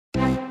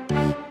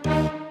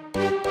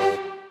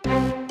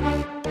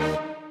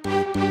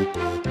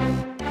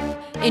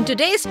In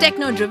today's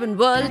techno-driven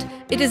world,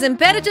 it is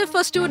imperative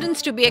for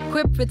students to be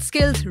equipped with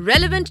skills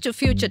relevant to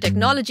future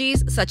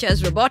technologies such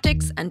as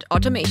robotics and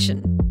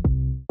automation.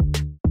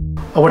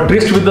 Our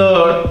tryst with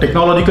the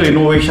technological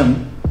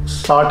innovation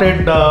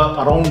started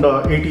around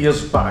 8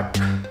 years back.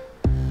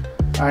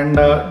 And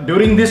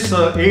during this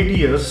 8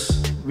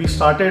 years, we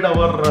started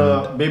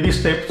our baby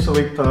steps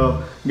with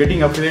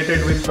getting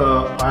affiliated with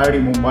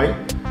IIT Bombay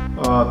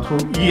through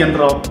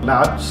Yantra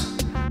Labs.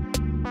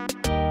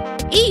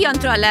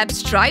 Yantra Lab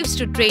strives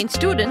to train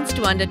students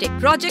to undertake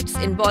projects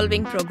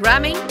involving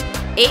programming,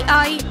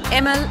 AI,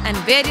 ML and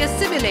various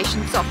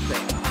simulation software.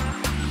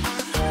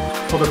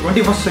 For the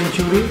 21st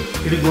century,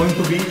 it is going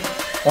to be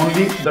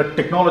only the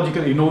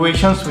technological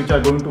innovations which are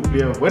going to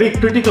play a very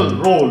critical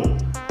role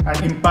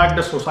and impact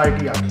the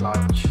society at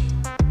large.